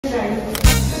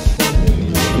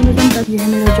ये है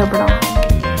मेरा जबड़ा।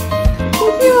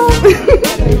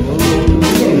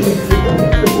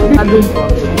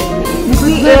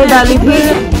 ये डाली थी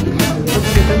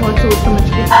बहुत सोच समझ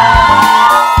के।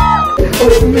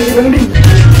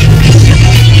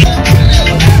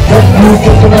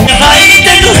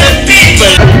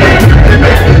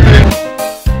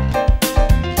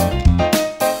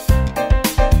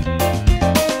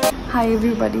 Hi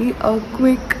everybody, a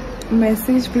quick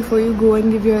message before you go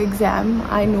and give your exam.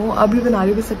 I know अभी बना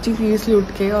रही हूँ सच्ची सीरियसली उठ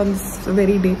के on this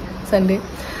very day Sunday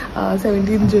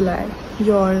 17 July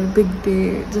your big day,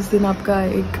 जिस दिन आपका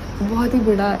एक बहुत ही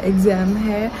बड़ा एग्ज़ाम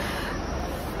है।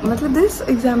 मतलब this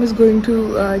exam is going to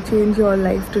change your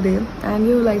life today and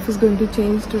your life is going to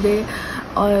change today।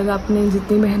 और आपने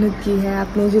जितनी मेहनत की है,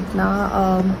 आपने जितना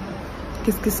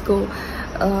किस को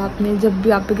आपने जब भी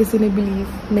आप पे किसी ने बिलीव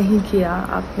नहीं किया,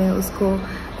 आपने उसको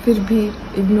फिर भी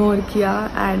इग्नोर किया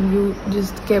and you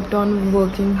just kept on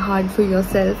working hard for your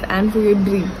self and for your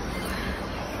dream.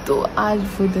 तो आज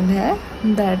वो दिन है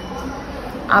दैट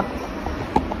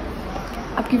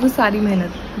आपकी वो सारी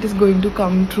मेहनत it is going to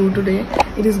come true today,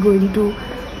 it is going to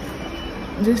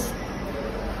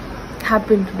just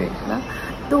happen today ना।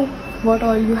 तो what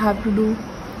all you have to do,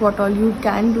 what all you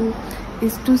can do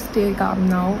is to stay calm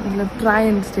now, मतलब try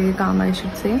and stay calm I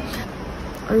should say।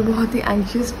 और बहुत ही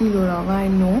anxious feel हो रहा होगा I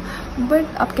know,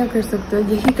 but आप क्या कर सकते हो,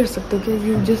 यही कर सकते हो कि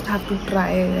you just have to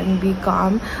try and B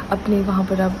काम। अपने वहाँ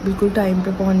पर आप बिल्कुल टाइम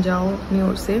पे पहुँच जाओ अपनी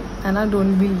ओर से, है ना,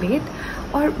 डोंट बी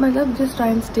लेट। और मतलब just try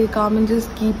and stay calm and just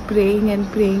keep praying and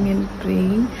praying and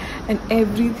praying and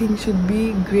everything should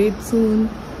be great सून।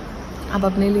 आप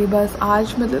अपने लिए बस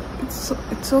आज मतलब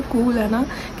इट्स सो कूल है ना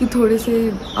कि थोड़े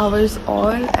से आवर्स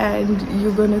और and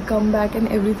you gonna come back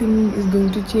and everything is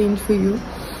going to change for you.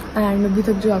 And अभी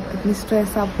तक जो आपकी इतनी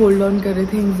स्ट्रेस आप होल्ड ऑन कर रहे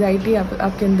थे, एंग्जाइटी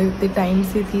आपके अंदर इतने टाइम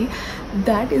से थी,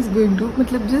 दैट इज़ गोइंग टू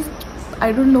मतलब just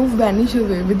I don't know vanish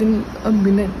away with in a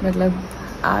minute. मतलब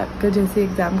आपका जैसे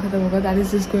एग्ज़ाम खत्म होगा that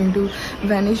is just going to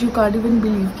vanish. You can't even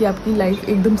believe कि आपकी लाइफ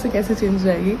एकदम से कैसे चेंज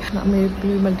जाएगी। मेरे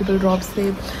भी मल्टीपल ड्रॉप्स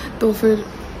थे, तो फिर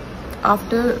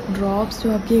आफ्टर ड्रॉप्स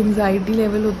जो आपकी एंग्जाइटी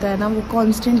लेवल होता है ना वो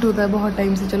कांस्टेंट होता है बहुत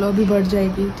टाइम से। चलो अभी बढ़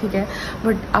जाएगी ठीक है,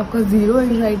 बट आपका ज़ीरो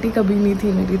एंग्जाइटी कभी नहीं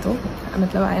थी मेरी, तो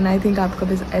मतलब एंड आई थिंक आपका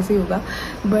भी ऐसे ही होगा।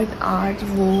 बट आज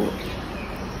वो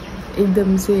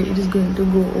एकदम से it is going to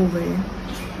go over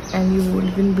and you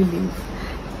won't even believe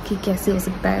कि कैसे हो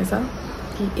सकता है ऐसा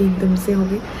कि एकदम से हो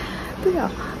गई। तो या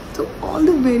तो all the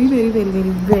very very very very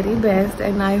very best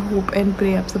and I hope and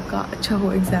pray आप सबका अच्छा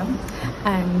हो एग्ज़ाम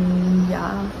एंड या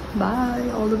bye,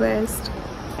 all the best.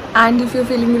 And if you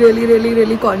feeling really really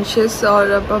really conscious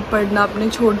और अब पढ़ना आपने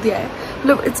छोड़ दिया है,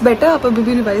 मतलब इट्स बेटर आप अभी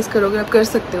भी रिवाइज करोगे, आप कर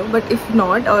सकते हो। बट इफ़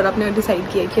नॉट और आपने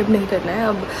डिसाइड किया कि अब नहीं करना है,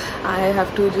 अब I have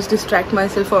to just distract my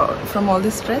self from all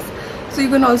this stress, so you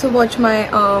can also watch my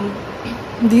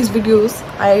these videos,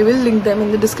 I will link them in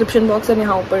the description box और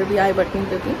यहाँ ऊपर भी आई बटन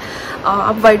पे भी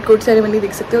आप वाइट कोट सेरेमनी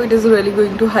देख सकते हो। It is really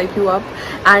going to hype you up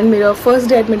and मेरा first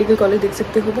day at medical college देख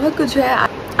सकते हो, बहुत कुछ है।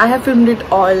 I have filmed it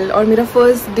all. और मेरा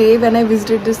first day when I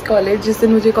visited this college, जिस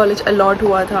दिन मुझे कॉलेज अलॉट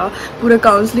हुआ था, पूरा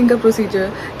काउंसलिंग का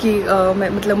प्रोसीजर कि मैं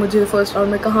मतलब मुझे फर्स्ट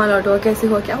राउंड में कहाँ अलॉट हुआ, कैसे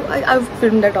हुआ, क्या हुआ, I have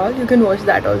filmed that all. You can watch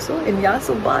that also in या।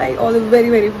 सो bye, all the very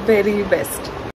very very best.